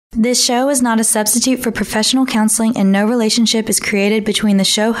This show is not a substitute for professional counseling, and no relationship is created between the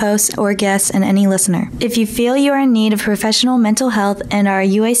show host or guests and any listener. If you feel you are in need of professional mental health and are a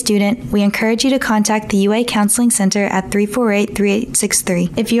UA student, we encourage you to contact the UA Counseling Center at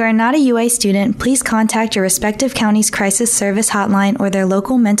 348-3863. If you are not a UA student, please contact your respective county's crisis service hotline or their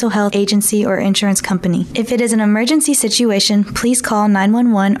local mental health agency or insurance company. If it is an emergency situation, please call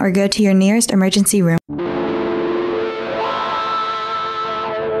 911 or go to your nearest emergency room.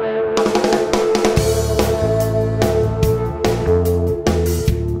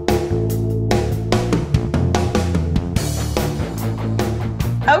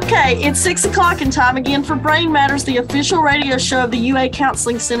 Okay, it's 6 o'clock and time again for Brain Matters, the official radio show of the UA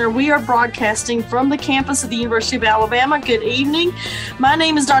Counseling Center. We are broadcasting from the campus of the University of Alabama. Good evening. My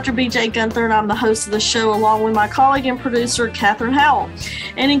name is Dr. B.J. Guenther, and I'm the host of the show along with my colleague and producer, Catherine Howell.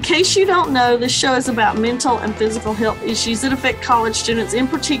 And in case you don't know, this show is about mental and physical health issues that affect college students, in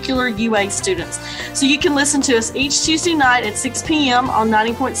particular UA students. So you can listen to us each Tuesday night at 6 p.m. on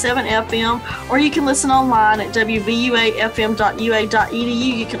 90.7 FM, or you can listen online at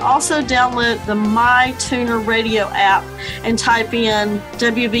wvuafm.ua.edu. You can also download the MyTuner radio app and type in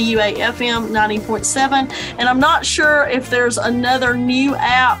WVUA FM 90.7. And I'm not sure if there's another new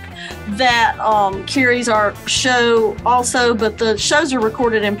app that carries our show also, but the shows are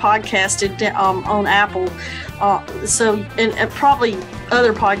recorded and podcasted on Apple. And probably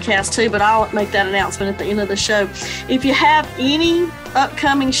other podcasts too, but I'll make that announcement at the end of the show. If you have any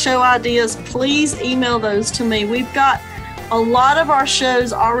upcoming show ideas, please email those to me. We've got a lot of our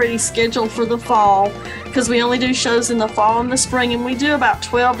shows already scheduled for the fall, because we only do shows in the fall and the spring, and we do about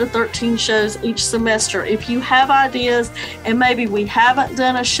 12 to 13 shows each semester. If you have ideas and maybe we haven't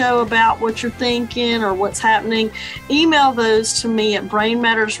done a show about what you're thinking or what's happening, email those to me at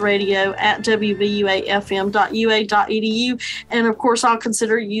brainmattersradio@wvuafm.ua.edu, and of course I'll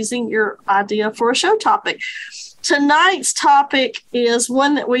consider using your idea for a show topic. Tonight's topic is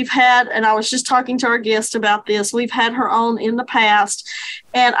one that we've had, and I was just talking to our guest about this. We've had her on in the past,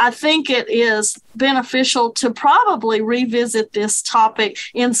 and I think it is beneficial to probably revisit this topic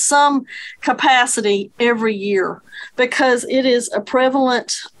in some capacity every year, because it is a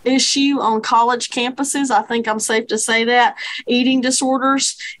prevalent issue on college campuses. I think I'm safe to say that. Eating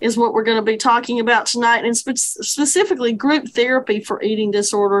disorders is what we're going to be talking about tonight, and specifically group therapy for eating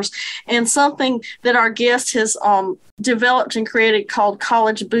disorders, and something that our guest has developed and created called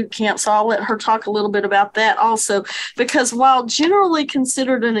College Boot Camp. So I'll let her talk a little bit about that also, because while generally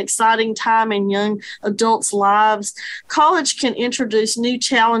considered an exciting time in young adults' lives, college can introduce new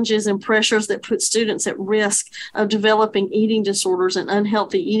challenges and pressures that put students at risk of developing eating disorders and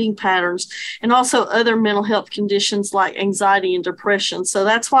unhealthy eating patterns, and also other mental health conditions like anxiety and depression. So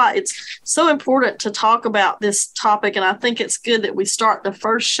that's why it's so important to talk about this topic, and I think it's good that we start the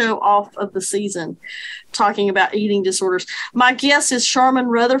first show off of the season talking about eating disorders. My guest is Sharmen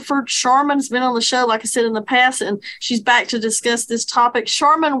Rutherford. Sharmen's been on the show, like I said, in the past, and she's back to discuss this topic.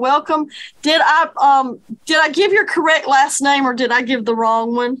 Sharmen, welcome. Did I give your correct last name, or did I give the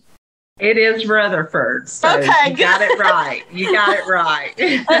wrong one? It is Rutherford. So okay, you got it right. You got it right.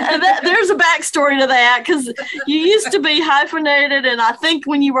 There's a backstory to that, because you used to be hyphenated, and I think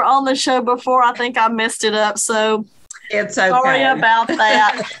when you were on the show before, I think I messed it up. So it's okay. Sorry about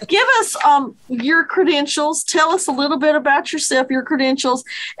that. Give us your credentials. Tell us a little bit about yourself, your credentials,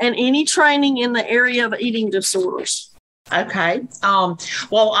 and any training in the area of eating disorders. Okay.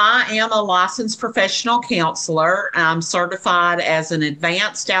 Well, I am a licensed professional counselor. I'm certified as an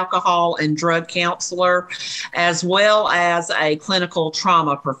advanced alcohol and drug counselor, as well as a clinical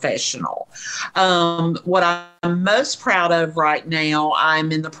trauma professional. What I'm most proud of right now,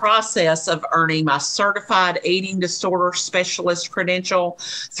 I'm in the process of earning my certified eating disorder specialist credential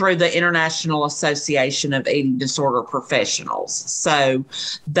through the International Association of Eating Disorder Professionals. So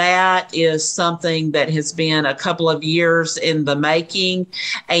that is something that has been a couple of years in the making,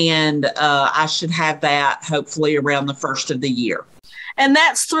 and I should have that hopefully around the first of the year. And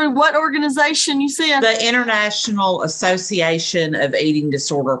that's through what organization, you said? The International Association of Eating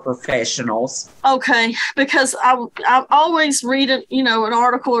Disorder Professionals. Okay, because I always read an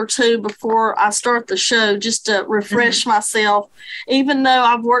article or two before I start the show, just to refresh myself. Even though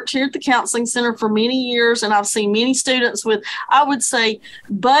I've worked here at the Counseling Center for many years, and I've seen many students with, I would say,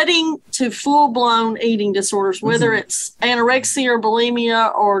 budding to full-blown eating disorders, whether it's anorexia or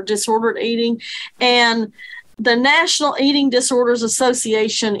bulimia or disordered eating. And the National Eating Disorders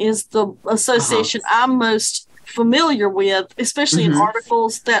Association is the association I'm most familiar with, especially in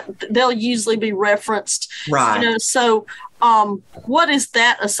articles that they'll usually be referenced. Right. So What is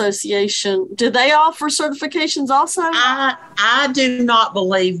that association? Do they offer certifications also? I do not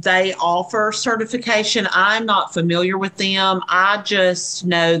believe they offer certification. I'm not familiar with them. I just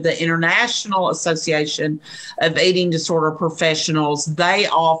know the International Association of Eating Disorder Professionals. They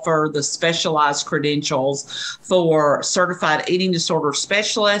offer the specialized credentials for certified eating disorder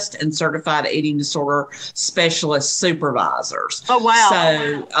specialist and certified eating disorder specialist supervisors. Oh,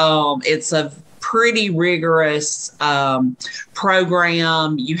 wow. So it's a pretty rigorous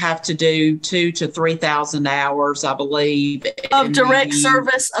program. You have to do 2,000 to 3,000 hours, I believe, of direct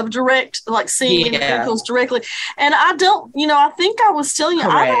service, of direct, like seeing individuals directly. And I don't, I think I was telling you,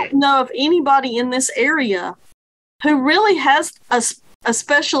 Correct. I don't know of anybody in this area who really has a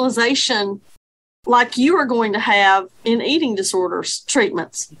specialization like you are going to have in eating disorders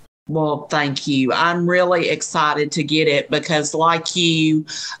treatments. Well, thank you. I'm really excited to get it because, like you,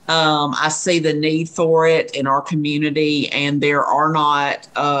 I see the need for it in our community, and there are not,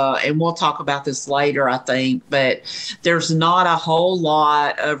 and we'll talk about this later, I think, but there's not a whole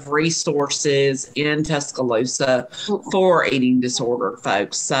lot of resources in Tuscaloosa for eating disorder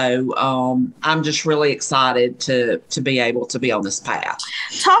folks. So I'm just really excited to be able to be on this path.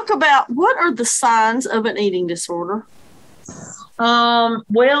 Talk about what are the signs of an eating disorder?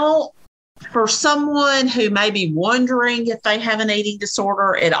 Well, for someone who may be wondering if they have an eating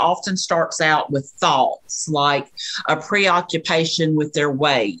disorder, it often starts out with thoughts like a preoccupation with their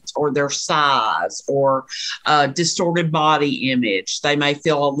weight or their size or a distorted body image. They may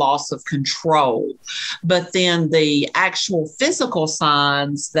feel a loss of control. But then the actual physical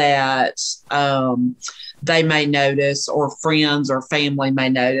signs that they may notice or friends or family may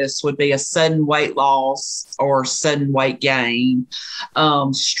notice would be a sudden weight loss or sudden weight gain,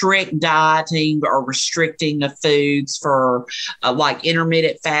 strict dieting or restricting of foods for like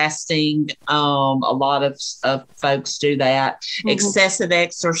intermittent fasting. A lot of folks do that. Mm-hmm. Excessive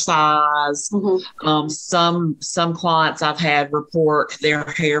exercise. Mm-hmm. Some clients I've had report their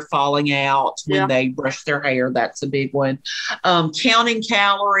hair falling out when they brush their hair. That's a big one. Counting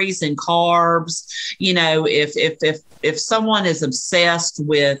calories and carbs. If someone is obsessed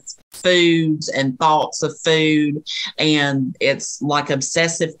with foods and thoughts of food and it's like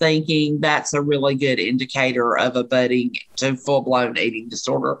obsessive thinking, that's a really good indicator of a budding to full-blown eating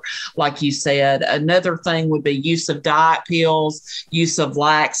disorder. Like you said, another thing would be use of diet pills, use of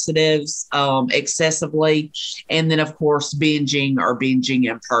laxatives excessively, and then of course binging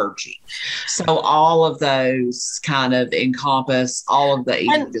and purging. So all of those kind of encompass all of the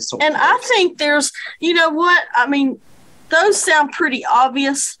eating disorders. And I think there's, those sound pretty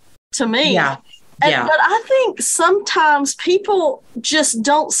obvious to me. Yeah. But I think sometimes people just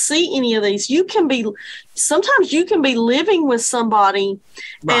don't see any of these. Sometimes you can be living with somebody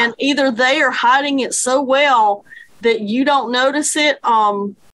and either they are hiding it so well that you don't notice it.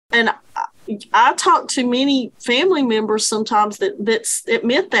 And I talk to many family members sometimes that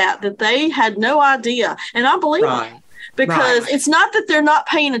admit that they had no idea. And I believe it because it's not that they're not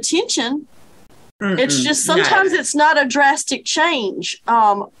paying attention. It's just sometimes it's not a drastic change.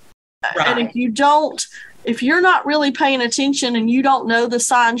 And if you're not really paying attention and you don't know the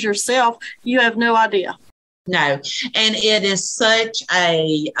signs yourself, you have no idea. No. And it is such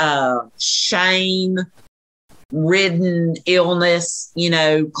a shame-ridden illness.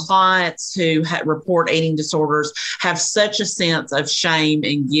 Clients who report eating disorders have such a sense of shame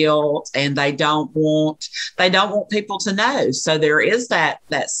and guilt, and they don't want people to know. So there is that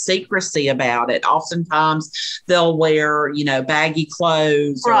secrecy about it. Oftentimes they'll wear, baggy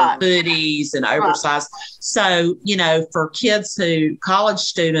clothes or hoodies and oversized. So, for college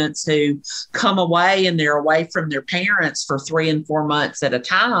students who come away and they're away from their parents for 3 and 4 months at a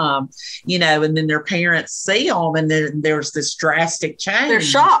time, and then their parents see them and then there's this drastic change. They're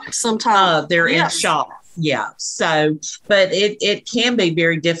shocked sometimes. They're in shock. Yeah. So, but it can be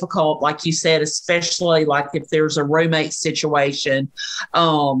very difficult, like you said, especially like if there's a roommate situation.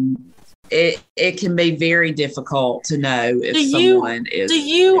 It can be very difficult to know if someone is.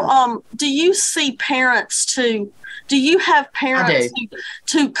 Do you see parents too? Do you have parents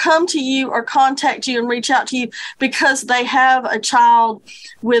to come to you or contact you and reach out to you because they have a child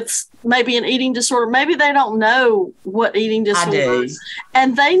with maybe an eating disorder? Maybe they don't know what eating disorder is,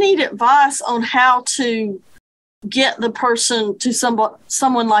 and they need advice on how to get the person to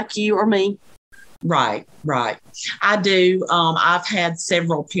someone like you or me. Right. I do. I've had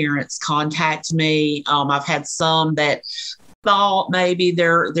several parents contact me. I've had some that thought maybe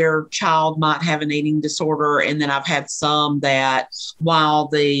their child might have an eating disorder. And then I've had some that while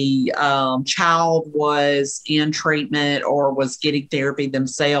the child was in treatment or was getting therapy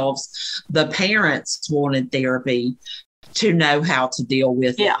themselves, the parents wanted therapy to know how to deal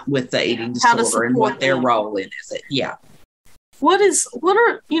with the eating disorder and what their role in it. Yeah. What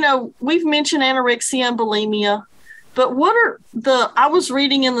are, we've mentioned anorexia and bulimia, but I was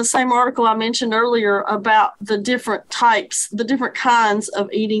reading in the same article I mentioned earlier about the different types, the different kinds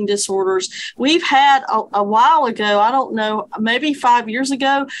of eating disorders. We've had a while ago, I don't know, maybe 5 years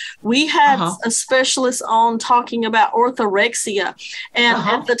ago, we had a specialist on talking about orthorexia. And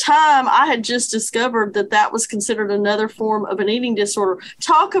at the time, I had just discovered that was considered another form of an eating disorder.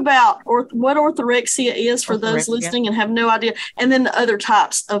 Talk about what orthorexia is for those listening and have no idea, and then the other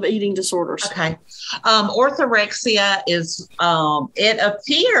types of eating disorders. Okay. Orthorexia is it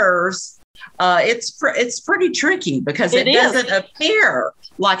appears it's pretty tricky because it doesn't appear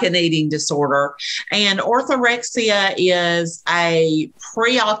like an eating disorder. And orthorexia is a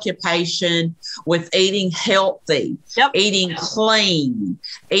preoccupation with eating healthy, eating clean,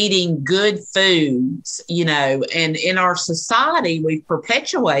 eating good foods, and in our society, we've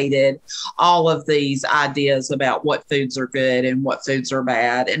perpetuated all of these ideas about what foods are good and what foods are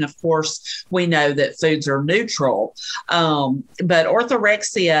bad. And of course, we know that foods are neutral. But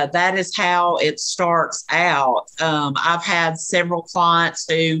orthorexia, that is how it starts out. I've had several clients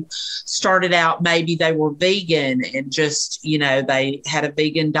who started out, maybe they were vegan and just, they had a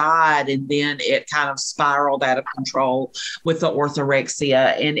vegan diet, and then it kind of spiraled out of control with the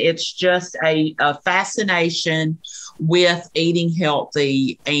orthorexia. And it's just a fascination with eating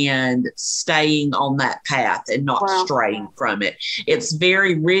healthy and staying on that path and not straying from it. It's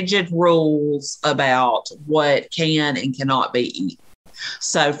very rigid rules about what can and cannot be eaten.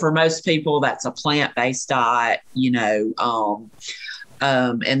 So for most people, that's a plant-based diet,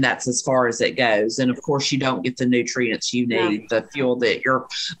 and that's as far as it goes. And of course, you don't get the nutrients you need, the fuel that your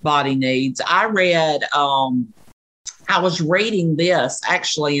body needs. I was reading this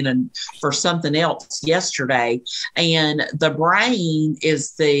actually for something else yesterday, and the brain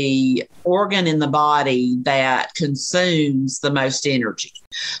is the organ in the body that consumes the most energy.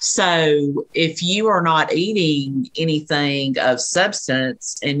 So if you are not eating anything of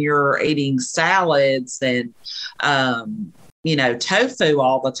substance and you're eating salads and tofu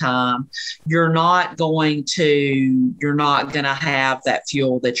all the time, you're not going to have that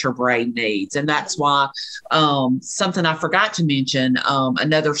fuel that your brain needs. And that's why something I forgot to mention,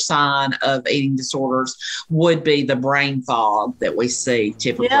 another sign of eating disorders would be the brain fog that we see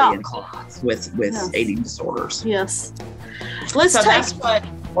typically in clients with eating disorders. Yes. That's what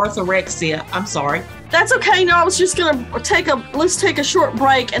orthorexia, I'm sorry. That's okay. No, I was just going to let's take a short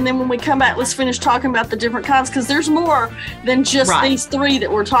break. And then when we come back, let's finish talking about the different kinds, because there's more than just these three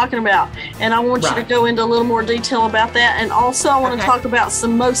that we're talking about. And I want you to go into a little more detail about that. And also I want to talk about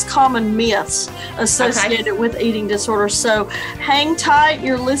some most common myths associated with eating disorders. So hang tight.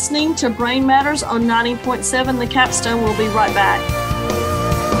 You're listening to Brain Matters on 90.7 The Capstone. We'll be right back.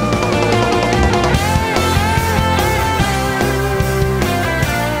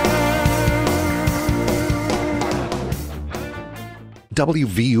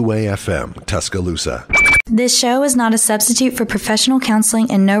 WVUA-FM, Tuscaloosa. This show is not a substitute for professional counseling,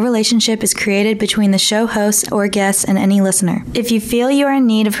 and no relationship is created between the show host or guests and any listener. If you feel you are in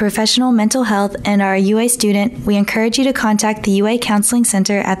need of professional mental health and are a UA student, we encourage you to contact the UA Counseling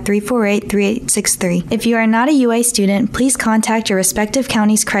Center at 348-3863. If you are not a UA student, please contact your respective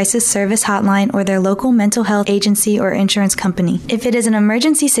county's crisis service hotline or their local mental health agency or insurance company. If it is an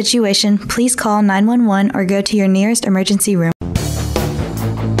emergency situation, please call 911 or go to your nearest emergency room.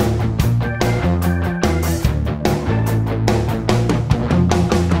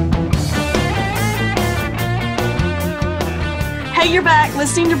 Hey, you're back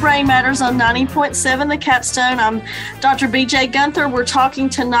listening to Brain Matters on 90.7 The Capstone. I'm Dr. BJ Guenther. We're talking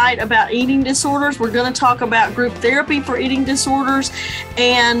tonight about eating disorders. We're going to talk about group therapy for eating disorders.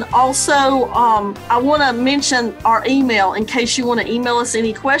 And also, I want to mention our email in case you want to email us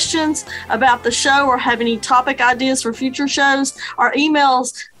any questions about the show or have any topic ideas for future shows. Our email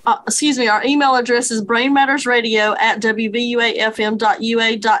address is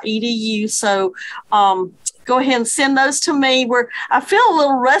brainmattersradio@wvuafm.ua.edu. So, go ahead and send those to me. I feel a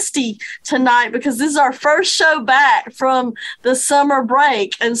little rusty tonight because this is our first show back from the summer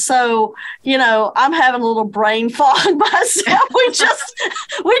break. And so, I'm having a little brain fog myself.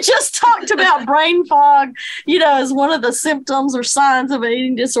 We just talked about brain fog, as one of the symptoms or signs of an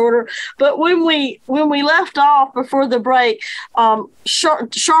eating disorder. But when we left off before the break,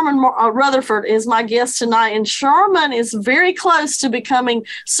 Sharmen Rutherford is my guest tonight, and Sharmen is very close to becoming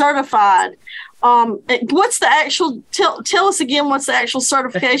certified. What's the actual, tell us again, what's the actual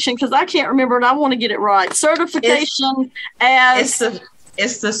certification? Because I can't remember and I want to get it right. Certification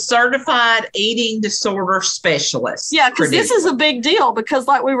It's the certified eating disorder specialist. Yeah, because this is a big deal because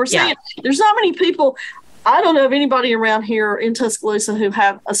like we were saying, there's not many people. I don't know of anybody around here in Tuscaloosa who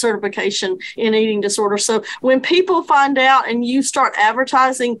have a certification in eating disorder. So when people find out and you start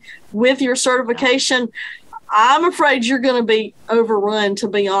advertising with your certification, I'm afraid you're going to be overrun, to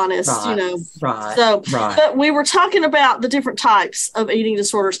be honest, Right. So, but we were talking about the different types of eating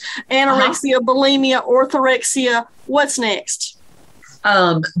disorders: anorexia, bulimia, orthorexia. What's next?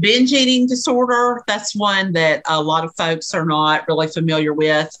 Binge eating disorder. That's one that a lot of folks are not really familiar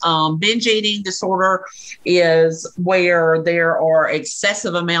with. Binge eating disorder is where there are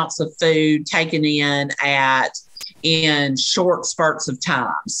excessive amounts of food taken in short spurts of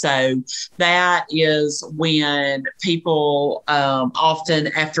time. So that is when people often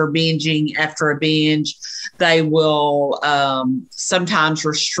after a binge, they will sometimes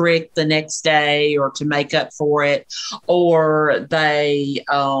restrict the next day or to make up for it, or they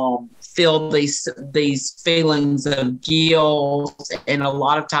feel these feelings of guilt, and a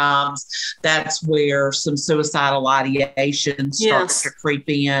lot of times that's where some suicidal ideation starts to creep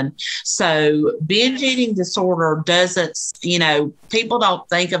in. So binge eating disorder doesn't, people don't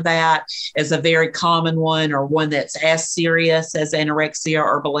think of that as a very common one or one that's as serious as anorexia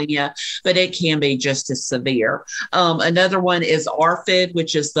or bulimia, but it can be just as severe. Another one is ARFID,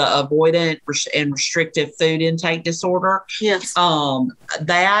 which is the avoidant and restrictive food intake disorder. Yes.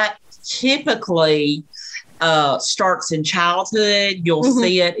 That typically starts in childhood. You'll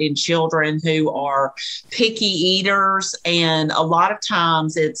see it in children who are picky eaters. And a lot of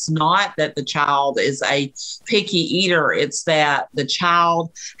times it's not that the child is a picky eater. It's that the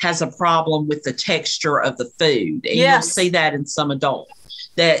child has a problem with the texture of the food. And you'll see that in some adults,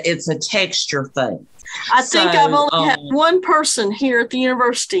 that it's a texture thing. I think I've only had one person here at the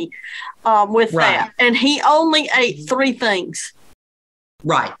university with that, and he only ate 3 things.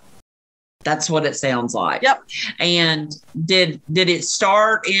 Right. That's what it sounds like. Yep. And did it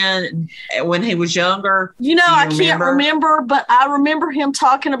start when he was younger? I can't remember, but I remember him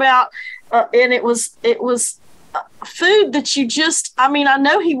talking about, and it was food that you just, I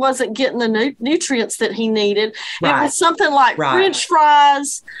know he wasn't getting the nutrients that he needed. It was something like French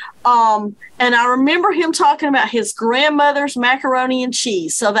fries. And I remember him talking about his grandmother's macaroni and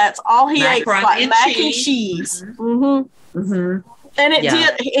cheese. So that's all he ate, like mac and cheese. And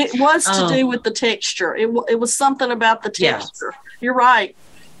it was to do with the texture. It was something about the texture. You're right.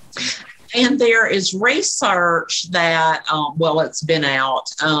 And there is research that, it's been out,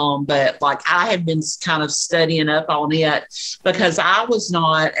 but I have been kind of studying up on it because I was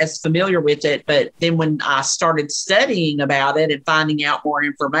not as familiar with it. But then when I started studying about it and finding out more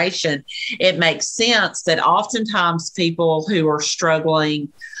information, it makes sense that oftentimes people who are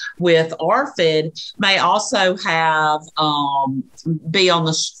struggling with ARFID may also have be on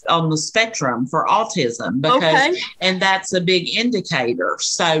the spectrum for autism, and that's a big indicator.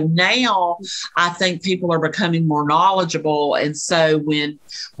 So now I think people are becoming more knowledgeable, and so when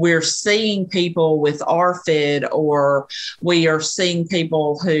we're seeing people with ARFID, or we are seeing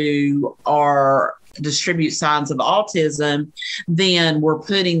people who distribute signs of autism, then we're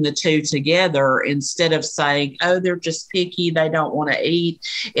putting the two together instead of saying, oh, they're just picky, they don't want to eat.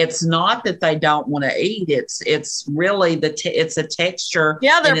 It's not that they don't want to eat. It's really it's a texture.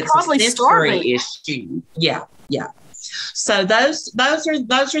 Yeah, they're and probably it's a starving issue. Yeah. So those are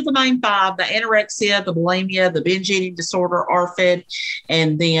the main 5: the anorexia, the bulimia, the binge eating disorder, ARFID,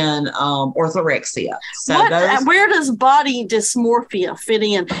 and then orthorexia. So where does body dysmorphia fit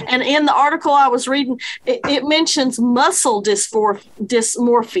in? And in the article I was reading, it mentions muscle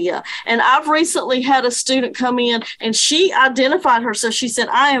dysmorphia. And I've recently had a student come in and she identified herself. She said,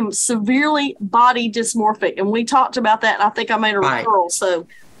 I am severely body dysmorphic. And we talked about that. And I think I made a referral. So.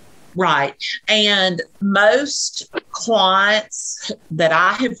 Right. And most clients that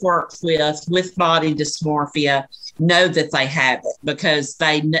I have worked with body dysmorphia know that they have it because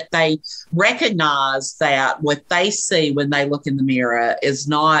they recognize that what they see when they look in the mirror is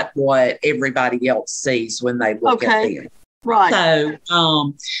not what everybody else sees when they look at them. Right.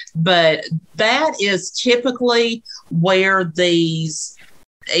 So, but that is typically where these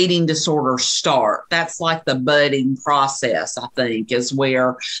eating disorders start. That's like the budding process, I think, is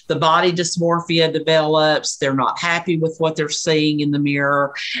where the body dysmorphia develops. They're not happy with what they're seeing in the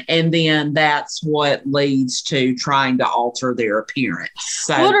mirror. And then that's what leads to trying to alter their appearance.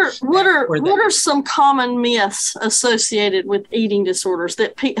 So what are some common myths associated with eating disorders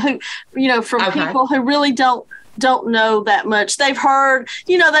that people who really don't know that much? They've heard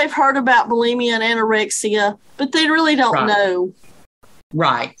about bulimia and anorexia, but they really don't know.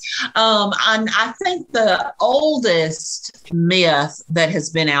 Right. And I think the oldest myth that has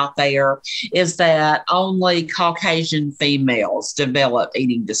been out there is that only Caucasian females develop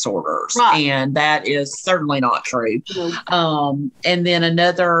eating disorders. Right. And that is certainly not true. And then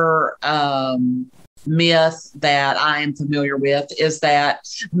another myth that I am familiar with is that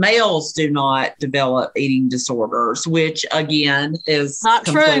males do not develop eating disorders, which again is not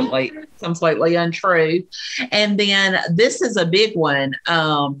completely untrue. And then this is a big one.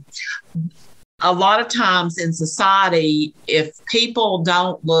 A lot of times in society, if people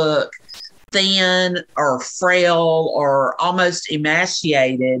don't look thin or frail or almost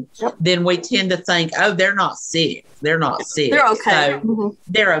emaciated, then we tend to think, oh, they're not sick. They're not sick. They're okay. So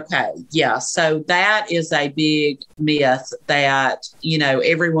they're okay. Yeah. So that is a big myth that,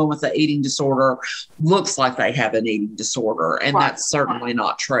 everyone with an eating disorder looks like they have an eating disorder. And that's certainly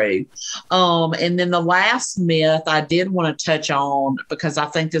not true. And then the last myth I did want to touch on, because I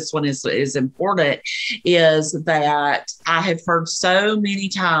think this one is important, is that I have heard so many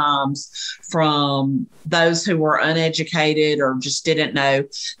times from those who were uneducated or just didn't know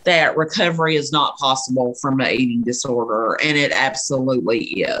that recovery is not possible from an eating disorder, and it absolutely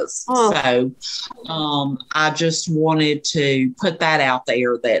is. So I just wanted to put that out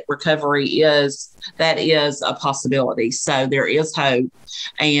there, that recovery is a possibility. So there is hope,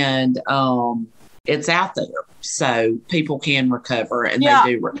 and it's out there. So people can recover, and they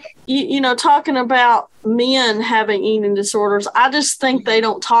do recover. Talking about men having eating disorders, I just think they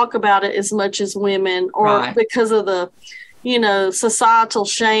don't talk about it as much as women, or because of the, societal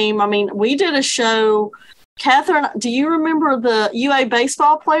shame. I mean, we did a show, Catherine, do you remember the UA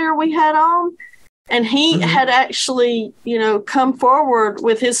baseball player we had on? And he had actually, come forward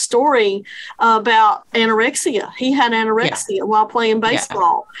with his story about anorexia. He had anorexia while playing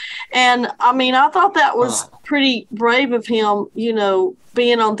baseball. And I mean, I thought that was pretty brave of him,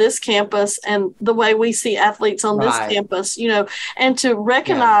 being on this campus and the way we see athletes on this campus, and to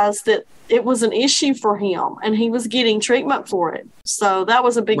recognize that it was an issue for him and he was getting treatment for it. So that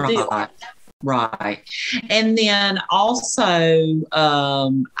was a big deal. Right. And then also,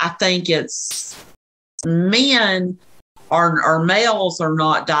 I think it's men or males are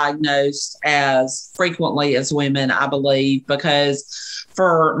not diagnosed as frequently as women, I believe, because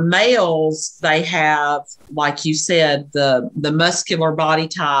for males, they have, like you said, the muscular body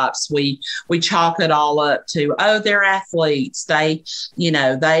types. We chalk it all up to, oh, they're athletes. They're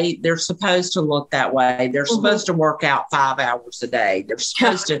supposed to look that way. They're supposed to work out 5 hours a day. They're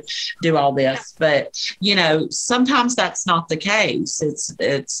supposed to do all this. But, sometimes that's not the case.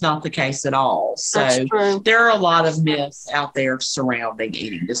 It's not the case at all. So there are a lot of myths out there surrounding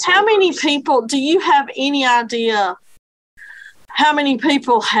eating disorders. How many people, do you have any idea how many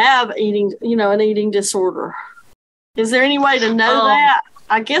people have an eating disorder? Is there any way to know that?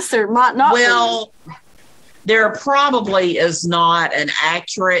 I guess there might not be. Well, there probably is not an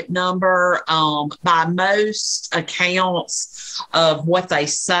accurate number. By most accounts of what they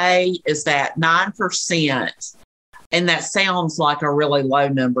say is that 9%, and that sounds like a really low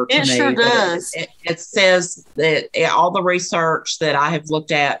number to me. It sure does. It says that all the research that I have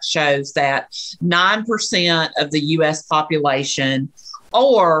looked at shows that 9% of the U.S. population,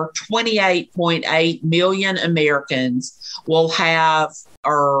 or 28.8 million Americans, will have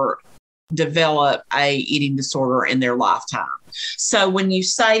or develop a eating disorder in their lifetime. So when you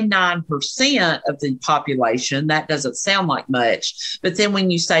say 9% of the population, that doesn't sound like much. But then when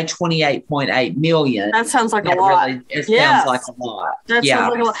you say 28.8 million, that sounds like a lot. Sounds like a lot. That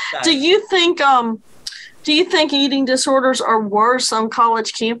sounds like a lot. So, do you think eating disorders are worse on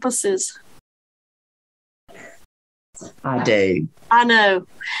college campuses? I do. I know.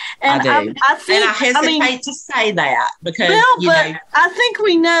 And I do. I hesitate to say that because, I think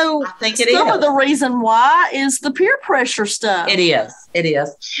we know some of the reason why is the peer pressure stuff. It is.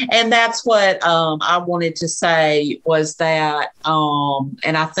 And that's what I wanted to say was that,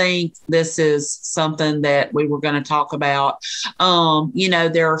 and I think this is something that we were going to talk about.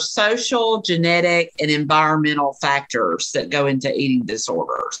 There are social, genetic, and environmental factors that go into eating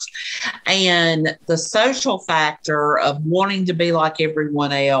disorders. And the social factor of wanting to be like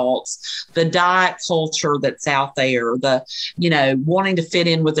everyone else, the diet culture that's out there, wanting to fit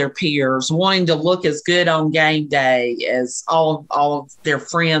in with their peers, wanting to look as good on game day as all of their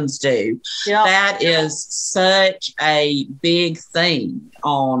friends do. Yep. That is such a big thing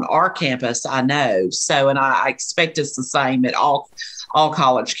on our campus, I know. So, and I expect it's the same at all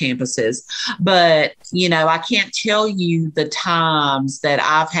college campuses. But, I can't tell you the times that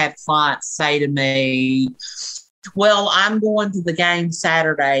I've had clients say to me, Well, I'm going to the game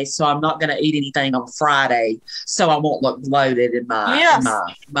Saturday, so I'm not going to eat anything on Friday, so I won't look bloated in my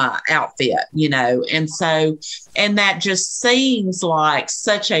outfit, and that just seems like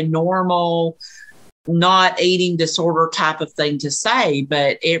such a normal, not eating disorder type of thing to say,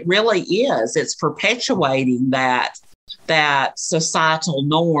 but it really is. It's perpetuating that societal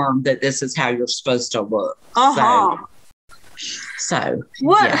norm that this is how you're supposed to look. So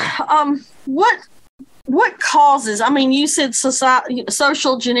what causes, I mean, you said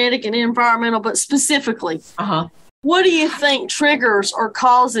social, genetic, and environmental, but specifically, what do you think triggers or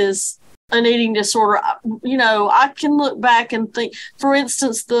causes an eating disorder? I can look back and think, for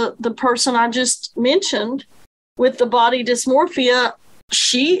instance, the person I just mentioned with the body dysmorphia,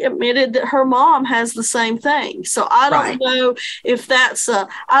 she admitted that her mom has the same thing. So I don't know if that's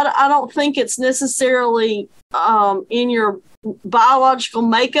I don't think it's necessarily in your biological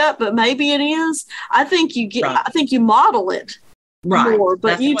makeup, but maybe it is. I think I think you model it more,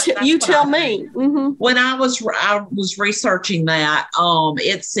 but you tell me. Mm-hmm. When I was researching that,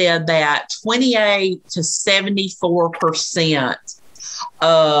 it said that 28 to 74%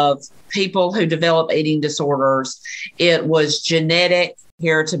 of people who develop eating disorders, it was genetic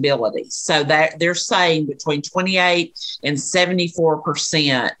heritability. So that they're saying between 28 and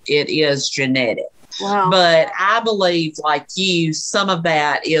 74%, it is genetic. Wow. But I believe, like you, some of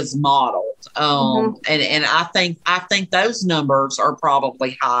that is modeled. And I think those numbers are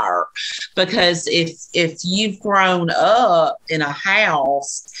probably higher, because if you've grown up in a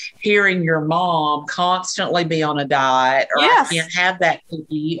house hearing your mom constantly be on a diet, or I can't have that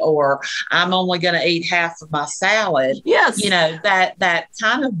cookie, or I'm only going to eat half of my salad, that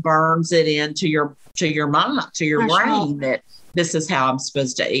kind of burns it into your mind, to your brain, that this is how I'm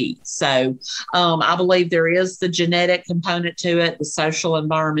supposed to eat. So I believe there is the genetic component to it, the social,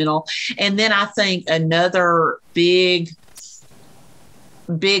 environmental. And then I think another big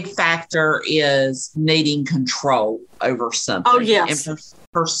factor is needing control over something. Oh, yes. And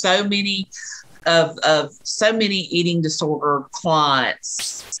for so many eating disorder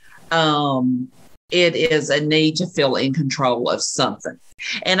clients, it is a need to feel in control of something.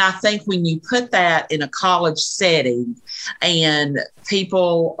 And I think when you put that in a college setting and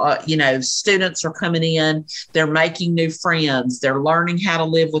people, students are coming in, they're making new friends, they're learning how to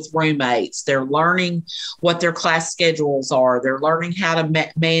live with roommates, they're learning what their class schedules are, they're learning how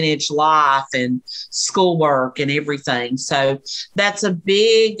to manage life and schoolwork and everything. So that's a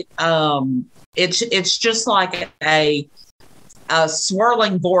big, it's just like a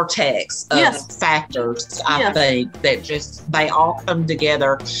swirling vortex of factors, I think, that they all come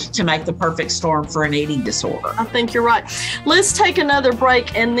together to make the perfect storm for an eating disorder. I think you're right. Let's take another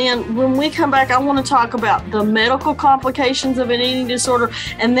break, and then when we come back, I want to talk about the medical complications of an eating disorder,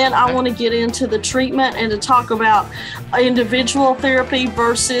 and then I want to get into the treatment and to talk about individual therapy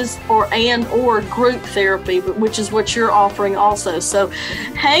versus or group therapy, which is what you're offering also. So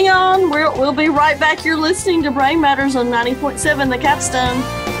hang on, we'll be right back. You're listening to Brain Matters on 90.7 The Capstone.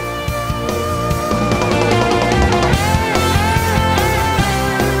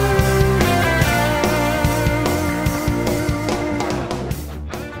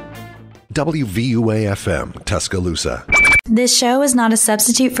 WVUA-FM, Tuscaloosa. This show is not a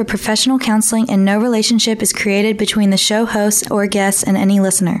substitute for professional counseling, and no relationship is created between the show host or guests and any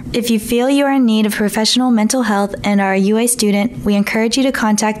listener. If you feel you are in need of professional mental health and are a UA student, we encourage you to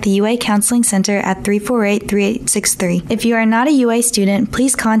contact the UA Counseling Center at 348-3863. If you are not a UA student,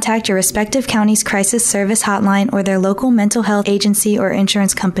 please contact your respective county's crisis service hotline or their local mental health agency or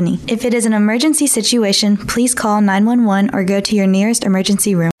insurance company. If it is an emergency situation, please call 911 or go to your nearest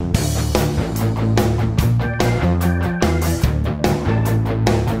emergency room.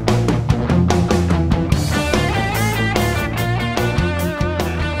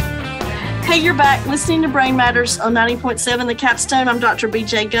 Hey, you're back listening to Brain Matters on 90.7 The Capstone. I'm Dr.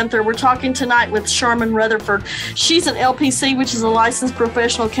 B.J. Guenther. We're talking tonight with Sharmen Rutherford. She's an LPC, which is a licensed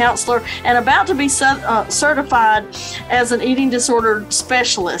professional counselor, and about to be certified as an eating disorder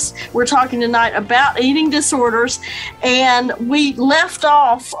specialist. We're talking tonight about eating disorders, and we left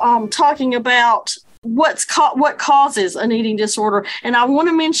off talking about what causes an eating disorder. And I want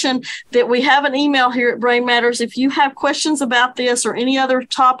to mention that we have an email here at Brain Matters. If you have questions about this or any other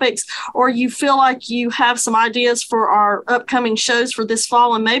topics, or you feel like you have some ideas for our upcoming shows for this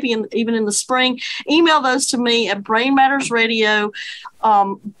fall and maybe even in the spring, email those to me at Brain Matters Radio.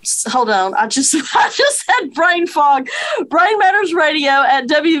 Hold on, I just had brain fog. Brain Matters Radio at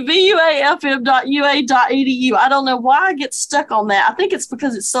wvuafm.ua.edu. I don't know why I get stuck on that. I think it's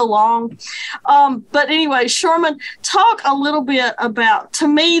because it's so long. But anyway, Sharmen, talk a little bit about, to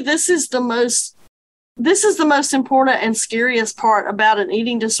me, this is the most this is the most important and scariest part about an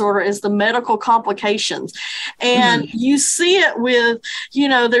eating disorder is the medical complications. And you see it with,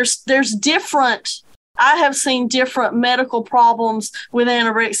 there's different, I have seen different medical problems with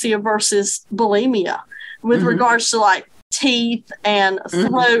anorexia versus bulimia with regards to like teeth and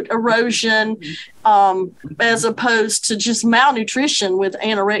throat erosion, as opposed to just malnutrition with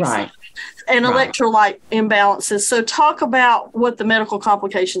anorexia and electrolyte imbalances. So talk about what the medical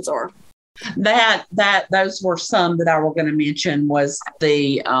complications are. Those were some that I were going to mention was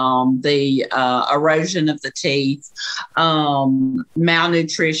the erosion of the teeth,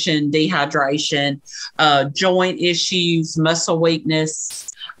 malnutrition, dehydration, joint issues, muscle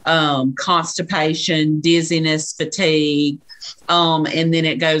weakness, constipation, dizziness, fatigue, and then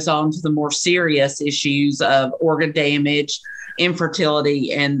it goes on to the more serious issues of organ damage,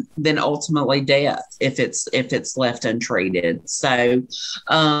 infertility, and then ultimately death if it's left untreated. So,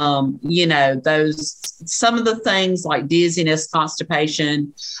 those some of the things like dizziness,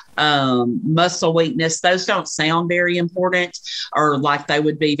 constipation, muscle weakness, those don't sound very important or like they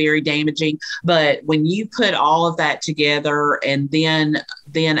would be very damaging. But when you put all of that together and then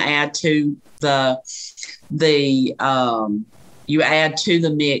add to you add to the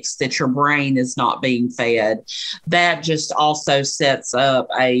mix that your brain is not being fed, that just also sets up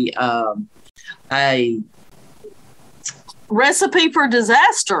a recipe for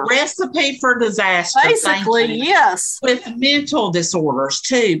disaster. Basically, yes. With mental disorders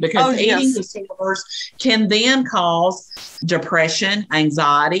too, because eating disorders can then cause depression,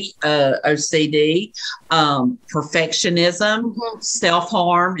 anxiety, OCD, perfectionism,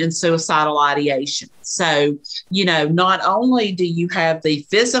 self-harm, and suicidal ideation. So, not only do you have the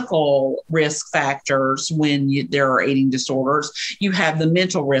physical risk factors when there are eating disorders, you have the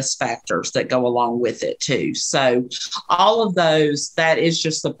mental risk factors that go along with it too. So all of those, that is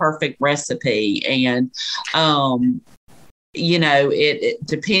just the perfect recipe. And, it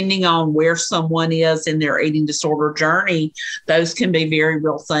depending on where someone is in their eating disorder journey, those can be very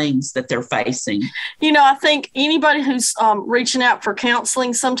real things that they're facing. I think anybody who's reaching out for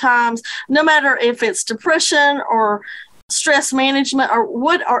counseling sometimes, no matter if it's depression or stress management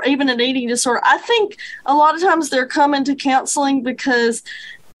or even an eating disorder, I think a lot of times they're coming to counseling because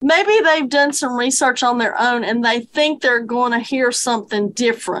maybe they've done some research on their own and they think they're going to hear something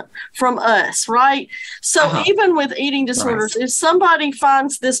different from us, right? So even with eating disorders, if somebody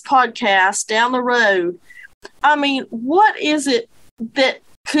finds this podcast down the road, I mean, what is it that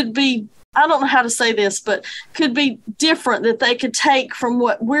could be, I don't know how to say this, but could be different that they could take from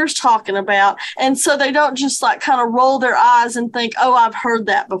what we're talking about? And so they don't just like kind of roll their eyes and think, oh, I've heard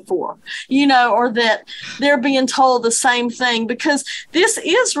that before, or that they're being told the same thing, because this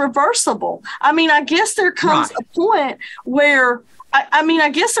is reversible. I mean, I guess there comes a point where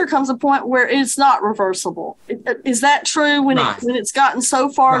it's not reversible. Is that true when it's gotten so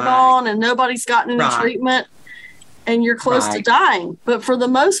far gone and nobody's gotten any treatment? And you're close to dying, but for the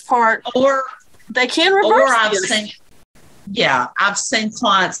most part, they can reverse this. I've seen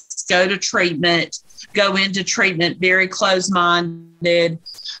clients go into treatment very closed-minded,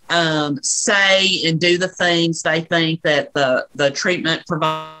 say and do the things they think that the treatment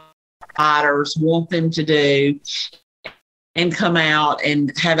providers want them to do, and come out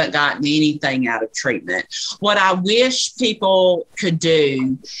and haven't gotten anything out of treatment. What I wish people could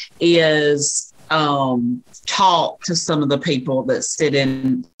do is talk to some of the people that sit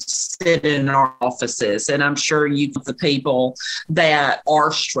in our offices. And I'm sure the people that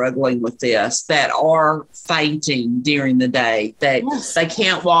are struggling with this, that are fainting during the day, that they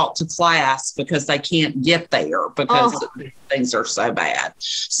can't walk to class because they can't get there because things are so bad.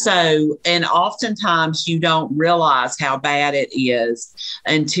 So, and oftentimes you don't realize how bad it is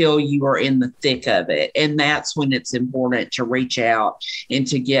until you are in the thick of it. And that's when it's important to reach out and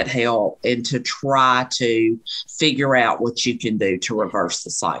to get help and to try to figure out what you can do to reverse the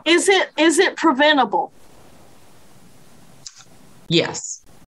cycle. Is it preventable? Yes.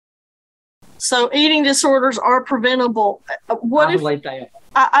 So eating disorders are preventable. I believe they are.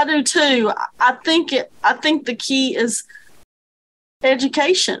 I do too. I think the key is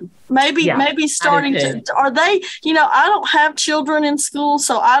education. Maybe starting to, are they, I don't have children in school,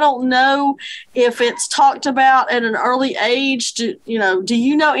 so I don't know if it's talked about at an early age. Do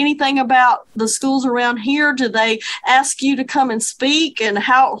you know anything about the schools around here? Do they ask you to come and speak, and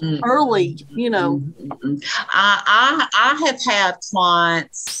how early, I have had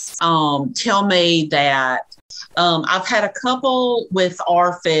clients tell me that I've had a couple with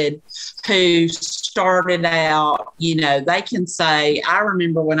ARFID who started out, they can say, I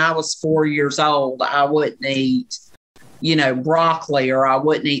remember when I was 4 years old, I wouldn't eat broccoli, or I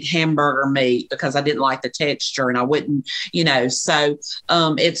wouldn't eat hamburger meat because I didn't like the texture, and I wouldn't, so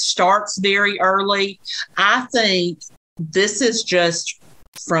it starts very early. I think this is just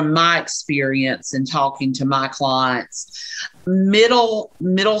from my experience in talking to my clients. Middle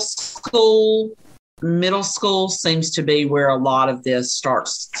school seems to be where a lot of this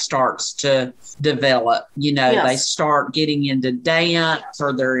starts to develop. Yes. They start getting into dance,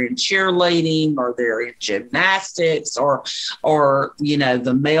 or they're in cheerleading, or they're in gymnastics, or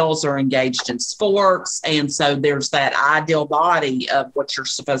the males are engaged in sports. And so there's that ideal body of what you're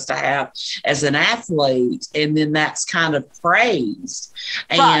supposed to have as an athlete. And then that's kind of praised.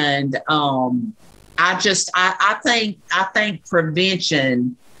 Right. And I think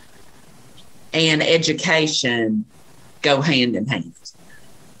prevention and education go hand in hand.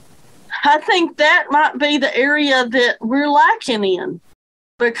 I think that might be the area that we're lacking in,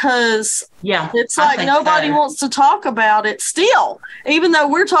 because it's like nobody wants to talk about it still, even though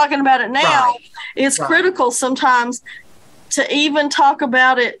we're talking about it now. Right. It's critical sometimes to even talk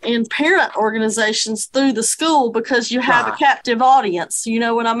about it in parent organizations through the school, because you have a captive audience. You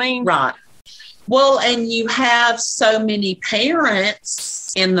know what I mean? Right. Well, and you have so many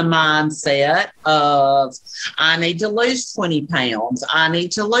parents in the mindset of, I need to lose 20 pounds. I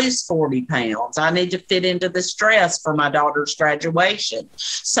need to lose 40 pounds. I need to fit into this dress for my daughter's graduation.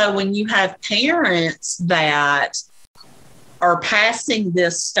 So when you have parents that are passing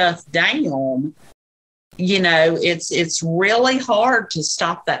this stuff down, it's really hard to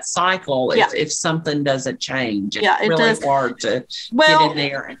stop that cycle if something doesn't change. It's really hard to get in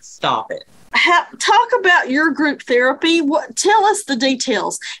there and stop it. Talk about your group therapy. Tell us the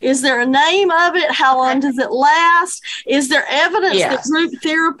details. Is there a name of it? How long does it last? Is there evidence that group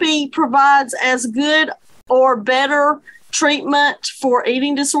therapy provides as good or better treatment for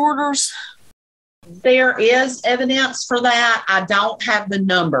eating disorders? There is evidence for that. I don't have the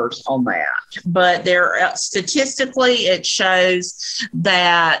numbers on that, but statistically it shows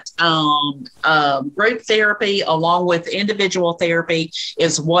that group therapy along with individual therapy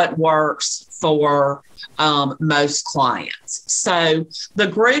is what works for most clients. So the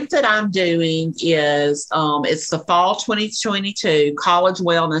group that I'm doing is it's the Fall 2022 College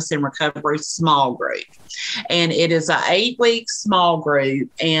Wellness and Recovery Small Group. And it is an 8-week small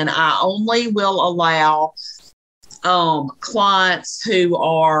group, and I only will allow clients who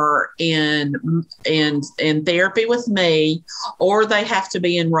are in therapy with me, or they have to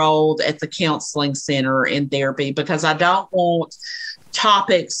be enrolled at the counseling center in therapy, because I don't want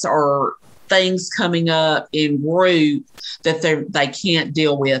topics or things coming up in group that they can't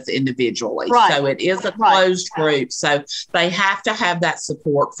deal with individually. Right. So it is a closed group. So they have to have that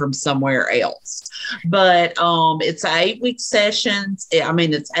support from somewhere else. But it's 8-week sessions.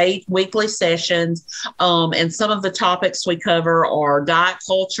 It's 8 weekly sessions. And some of the topics we cover are diet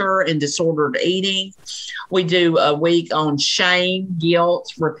culture and disordered eating. We do a week on shame,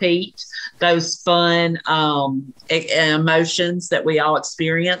 guilt, repeat, those fun emotions that we all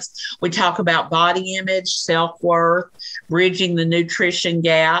experience. We talk about body image, self-worth, bridging the nutrition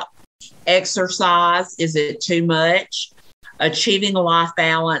gap, exercise, is it too much, achieving a life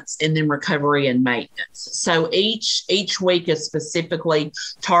balance, and then recovery and maintenance. So each week is specifically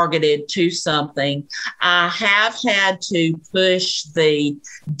targeted to something. I have had to push the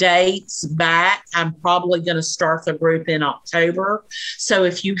dates back. I'm probably going to start the group in October. So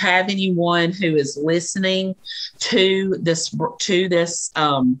if you have anyone who is listening to this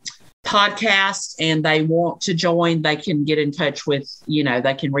podcast and they want to join, they can get in touch with,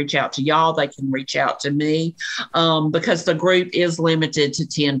 they can reach out to y'all, they can reach out to me, because the group is limited to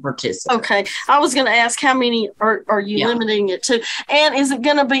 10 participants. Okay. I was going to ask, how many are you limiting it to? And is it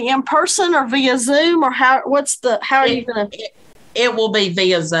going to be in person or via Zoom, or how are you going to? It will be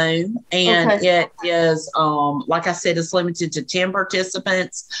via Zoom, and it is, like I said, it's limited to 10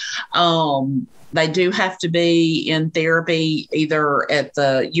 participants. They do have to be in therapy either at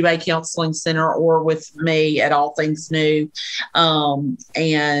the UA Counseling Center or with me at All Things New.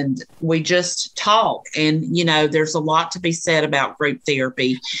 And we just talk. And, there's a lot to be said about group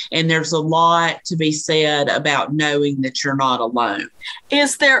therapy. And there's a lot to be said about knowing that you're not alone.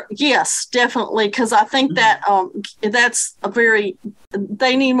 Is there? Yes, definitely. Because I think that that's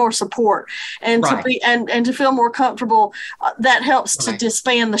they need more support, and to be and to feel more comfortable. That helps to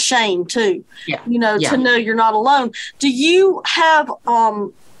disband the shame too. To know you're not alone. Do you have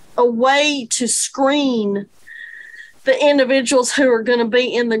a way to screen the individuals who are going to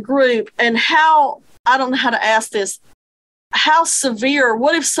be in the group, and how? I don't know how to ask this. How severe?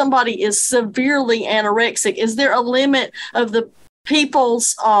 What if somebody is severely anorexic? Is there a limit of the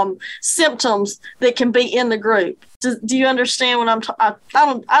people's symptoms that can be in the group. Do you understand what I'm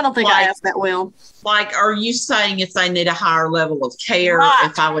talking? I don't think I asked that well. Like, are you saying if they need a higher level of care,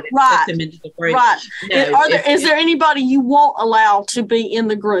 if I would put them into the group? Right. No, Is there anybody you won't allow to be in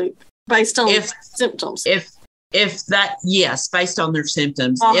the group based on symptoms? Yes, based on their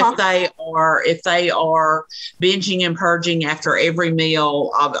symptoms. If they are binging and purging after every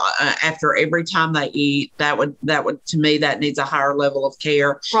meal, after every time they eat, that would to me, that needs a higher level of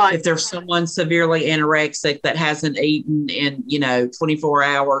care. Right. If there's someone severely anorexic that hasn't eaten in 24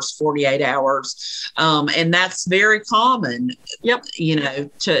 hours, 48 hours, and that's very common. Yep.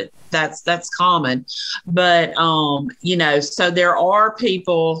 That's common, but so there are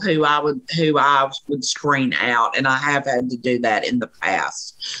people who I would screen out, and I have had to do that in the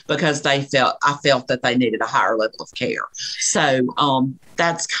past because I felt that they needed a higher level of care. So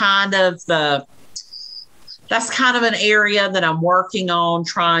that's kind of an area that I'm working on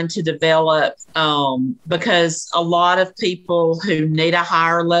trying to develop, because a lot of people who need a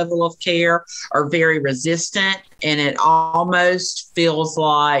higher level of care are very resistant, and it almost feels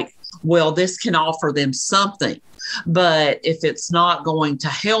like, well, this can offer them something, but if it's not going to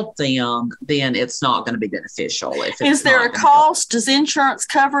help them, then it's not going to be beneficial. Is there a cost? Does insurance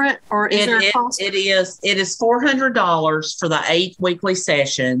cover it, or is there a cost? It is $400 for the 8 weekly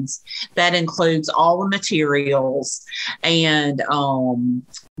sessions. That includes all the materials, and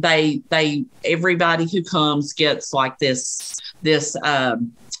everybody who comes gets like this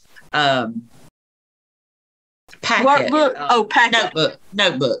packet,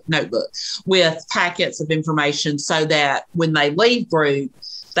 notebook with packets of information, so that when they leave group,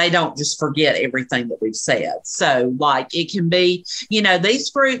 they don't just forget everything that we've said. So like, it can be, these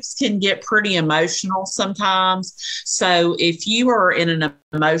groups can get pretty emotional sometimes. So if you are in an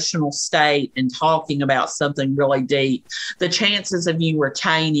emotional state and talking about something really deep, the chances of you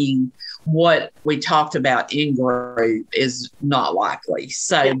retaining what we talked about in group is not likely.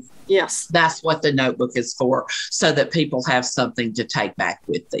 So yes, that's what the notebook is for, so that people have something to take back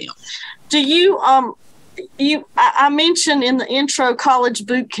with them. Do you, I mentioned in the intro college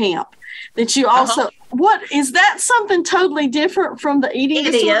boot camp that you also, what is that, something totally different from the eating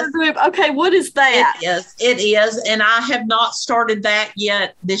disorder group? Okay, what is that? It is. And I have not started that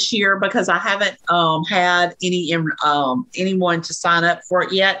yet this year because I haven't had anyone to sign up for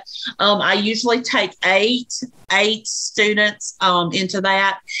it yet. I usually take eight students into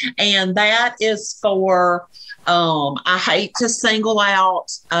that, and that is for I hate to single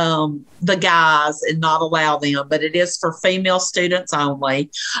out the guys and not allow them, but it is for female students only.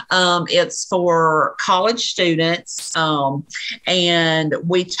 It's for college students, and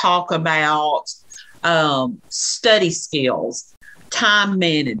we talk about study skills, time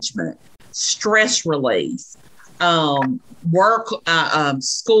management, stress relief, work,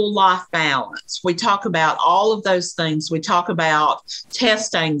 school life balance. We talk about all of those things. We talk about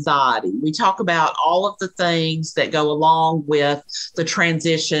test anxiety. We talk about all of the things that go along with the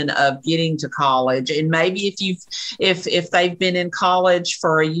transition of getting to college. And maybe if they've been in college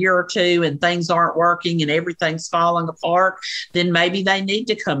for a year or two and things aren't working and everything's falling apart, then maybe they need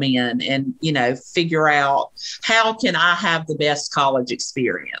to come in and, figure out, how can I have the best college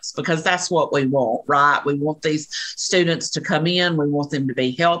experience? Because that's what we want, right? We want these students to come in. We want them to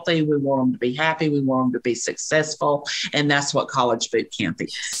be healthy. We want them to be happy. We want them to be successful. And that's what college boot camp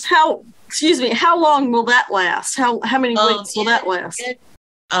is. How long will that last? How many weeks will that last?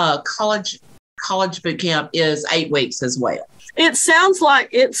 College boot camp is 8 weeks as well. It sounds like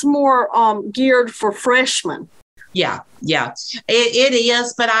it's more geared for freshmen. Yeah, it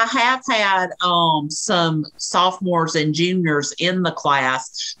is. But I have had some sophomores and juniors in the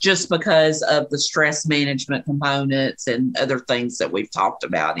class just because of the stress management components and other things that we've talked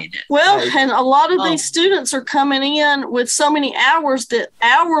about in it. Well, and a lot of these students are coming in with so many hours that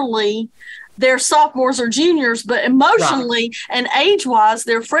hourly they're sophomores or juniors, but emotionally and age-wise,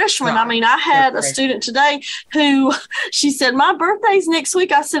 they're freshmen. Right. I mean, I had a student today who, she said, my birthday's next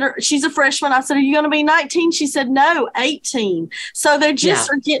week. I said, she's a freshman. I said, are you going to be 19? She said, no, 18. So they just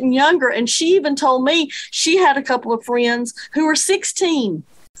are getting younger. And she even told me she had a couple of friends who were 16.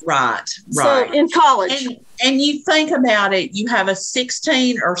 Right. So in college. And you think about it, you have a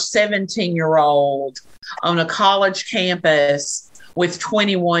 16 or 17-year-old on a college campus with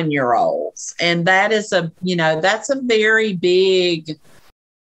 21-year-olds. And that is that's a very big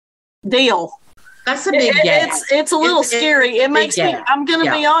deal. That's a big gap. It's a little scary. It makes me, I'm going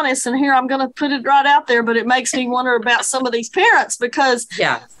to be honest, and here I'm going to put it right out there, but it makes me wonder about some of these parents, because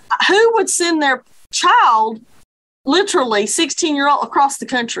who would send their child literally 16-year-old across the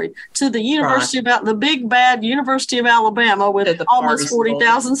country to the University about the big bad University of Alabama with almost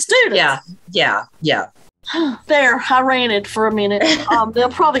 40,000 students. Yeah. There, I ranted for a minute. They'll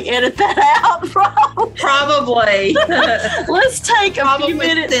probably edit that out. Probably. Let's take a few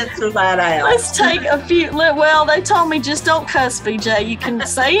minutes. Censor that out. Let's take a few. Well, they told me just don't cuss, BJ. You can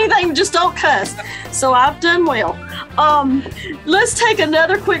say anything, just don't cuss. So I've done well. Let's take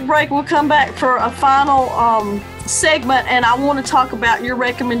another quick break. We'll come back for a final segment, and I want to talk about your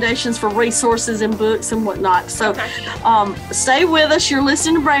recommendations for resources and books and whatnot. So stay with us. You're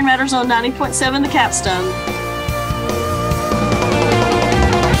listening to Brain Matters on 90.7 The Capstone.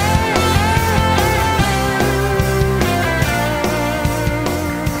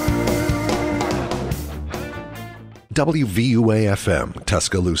 WVUA-FM,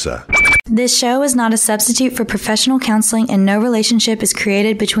 Tuscaloosa. This show is not a substitute for professional counseling, and no relationship is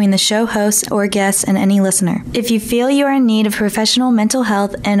created between the show host or guests and any listener. If you feel you are in need of professional mental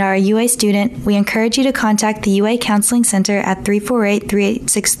health and are a UA student, we encourage you to contact the UA Counseling Center at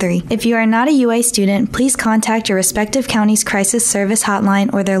 348-3863. If you are not a UA student, please contact your respective county's crisis service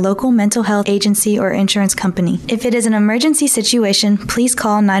hotline or their local mental health agency or insurance company. If it is an emergency situation, please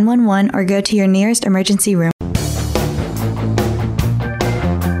call 911 or go to your nearest emergency room.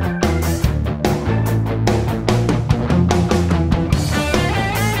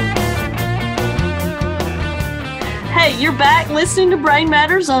 You're back listening to Brain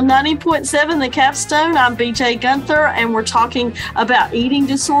Matters on 90.7 The Capstone. I'm BJ Guenther, and we're talking about eating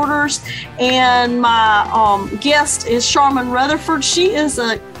disorders. And my guest is Sharmen Rutherford. She is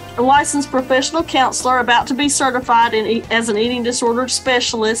a licensed professional counselor about to be certified as an eating disorder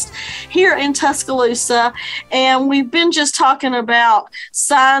specialist here in Tuscaloosa. And we've been just talking about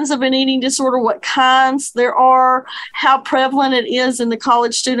signs of an eating disorder, what kinds there are, how prevalent it is in the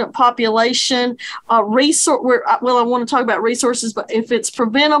college student population. I want to talk about resources, but if it's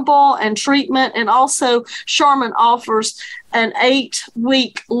preventable and treatment. And also Sharmen offers an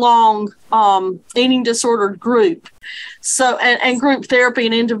 8-week long eating disorder group. So, and group therapy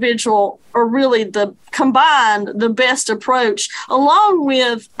and individual are really the best approach, along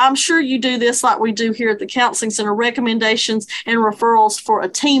with, I'm sure you do this like we do here at the Counseling Center, recommendations and referrals for a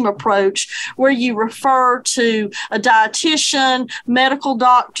team approach where you refer to a dietitian, medical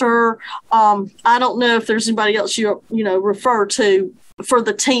doctor. I don't know if there's anybody else you refer to for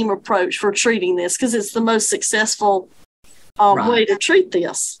the team approach for treating this, because it's the most successful way to treat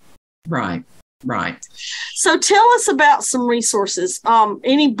this. Right. So tell us about some resources.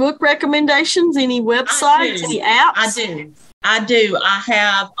 Any book recommendations? Any websites? Any apps? I do.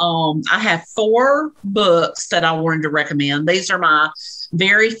 I have 4 books that I wanted to recommend. These are my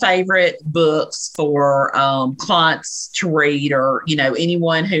very favorite books for clients to read, or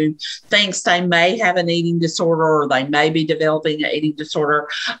anyone who thinks they may have an eating disorder or they may be developing an eating disorder.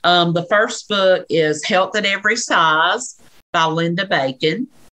 The first book is Health at Every Size by Linda Bacon.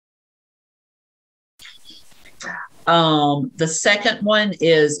 The second one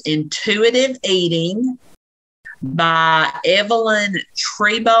is Intuitive Eating by Evelyn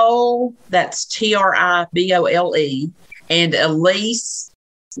Tribole, that's Tribole, and Elise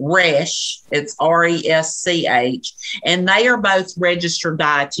Resch, it's Resch, and they are both registered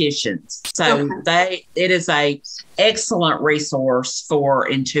dietitians. So it is a excellent resource for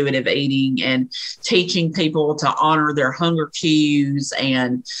intuitive eating and teaching people to honor their hunger cues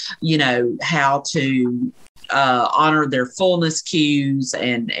and, how to honor their fullness cues,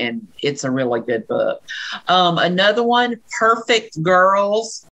 and it's a really good book. Another one, Perfect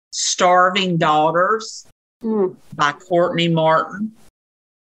Girls, Starving Daughters by Courtney Martin.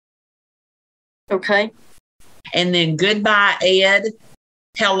 Okay. And then Goodbye Ed,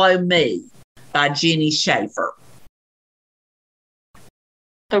 Hello Me by Jenny Schaefer.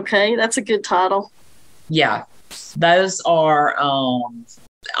 Okay, that's a good title. Yeah, those are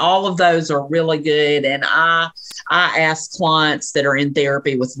all of those are really good, and I ask clients that are in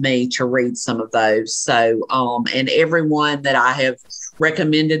therapy with me to read some of those. So, and everyone that I have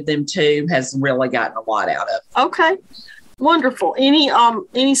recommended them to has really gotten a lot out of. Okay, wonderful.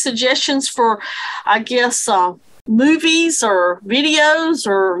 Any suggestions for, I guess, movies or videos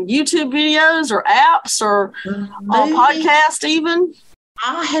or YouTube videos or apps or podcast even?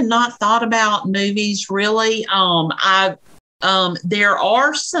 I had not thought about movies really. There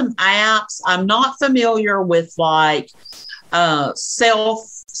are some apps. I'm not familiar with like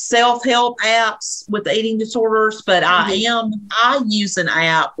self-help apps with eating disorders, but I use an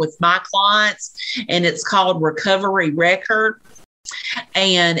app with my clients, and it's called Recovery Record.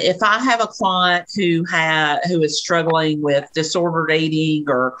 And if I have a client who is struggling with disordered eating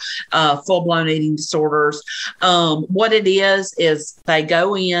or full-blown eating disorders, what it is they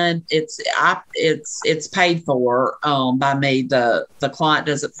go in. It's paid for by me. The client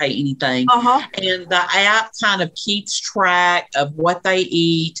doesn't pay anything, and the app kind of keeps track of what they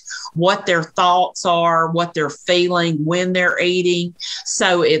eat, what their thoughts are, what they're feeling when they're eating.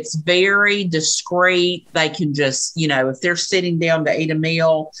 So it's very discreet. They can just, if they're sitting down to eat a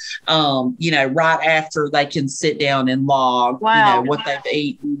meal, right after, they can sit down and log, what they've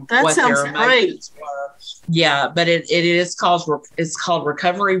eaten, what their emotions were. Yeah, but it's called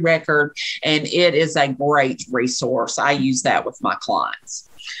Recovery Record, and it is a great resource. I use that with my clients.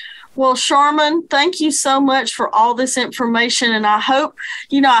 Well, Sharmen, thank you so much for all this information, and I hope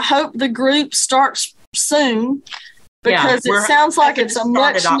the group starts soon, because it sounds like it's a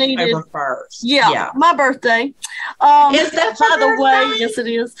much needed. Yeah, my birthday. Is that by the way? Yes, it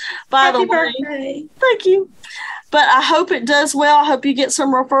is. By the way, thank you. But I hope it does well. I hope you get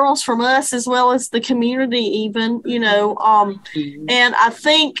some referrals from us as well as the community, even. And I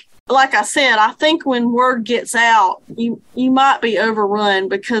think, like I said, I think when word gets out, you might be overrun,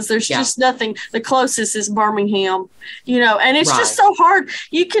 because there's just nothing. The closest is Birmingham, and it's just so hard.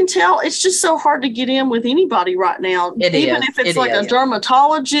 You can tell it's just so hard to get in with anybody right now. Even if it's a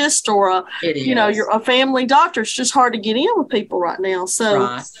dermatologist or you're a family doctor, it's just hard to get in with people right now.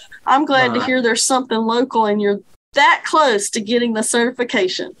 So I'm glad to hear there's something local and you're that close to getting the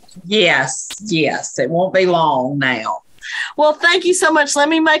certification. Yes. It won't be long now. Well, thank you so much. Let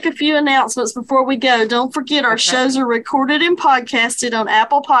me make a few announcements before we go. Don't forget, our shows are recorded and podcasted on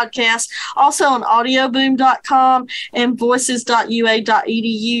Apple Podcasts, also on audioboom.com and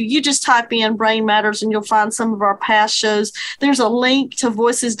voices.ua.edu. You just type in Brain Matters and you'll find some of our past shows. There's a link to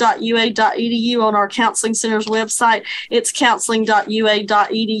voices.ua.edu on our counseling center's website. It's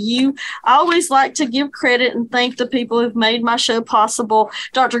counseling.ua.edu. I always like to give credit and thank the people who've made my show possible.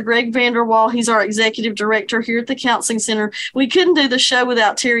 Dr. Greg Vanderwall, he's our executive director here at the Counseling Center. We couldn't do the show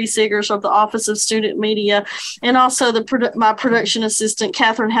without Terry Seegers of the Office of Student Media, and also my production assistant,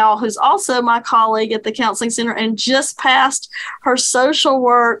 Catherine Howell, who's also my colleague at the Counseling Center and just passed her social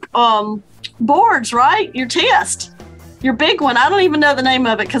work boards, right? Your test. Your big one. I don't even know the name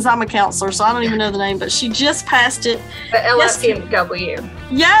of it because I'm a counselor, so I don't even know the name, but she just passed it. The LICSW.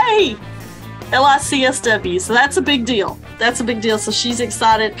 Yay! LICSW. So that's a big deal. So she's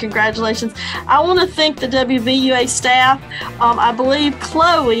excited. Congratulations. I want to thank the WVUA staff. I believe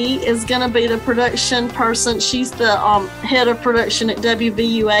Chloe is going to be the production person. She's the head of production at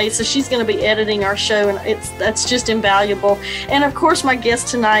WVUA. So she's going to be editing our show, and that's just invaluable. And of course, my guest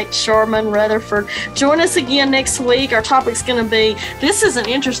tonight, Sharmen Rutherford. Join us again next week. Our topic's going to be, this is an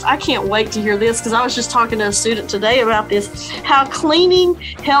interest. I can't wait to hear this, because I was just talking to a student today about this, how cleaning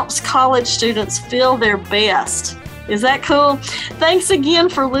helps college students feel their best. Is that cool? Thanks again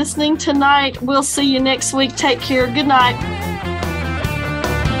for listening tonight. We'll see you next week. Take care. Good night.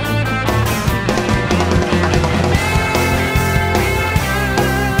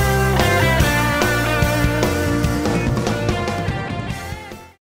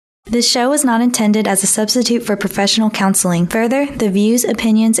 This show is not intended as a substitute for professional counseling. Further, the views,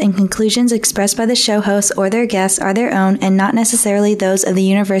 opinions, and conclusions expressed by the show hosts or their guests are their own and not necessarily those of the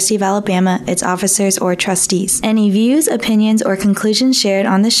University of Alabama, its officers, or trustees. Any views, opinions, or conclusions shared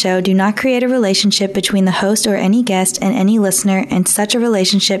on the show do not create a relationship between the host or any guest and any listener, and such a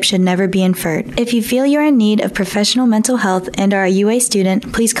relationship should never be inferred. If you feel you're in need of professional mental health and are a UA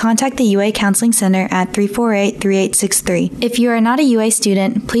student, please contact the UA Counseling Center at 348-3863. If you are not a UA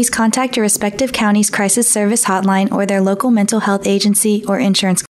student, please contact your respective county's crisis service hotline or their local mental health agency or insurance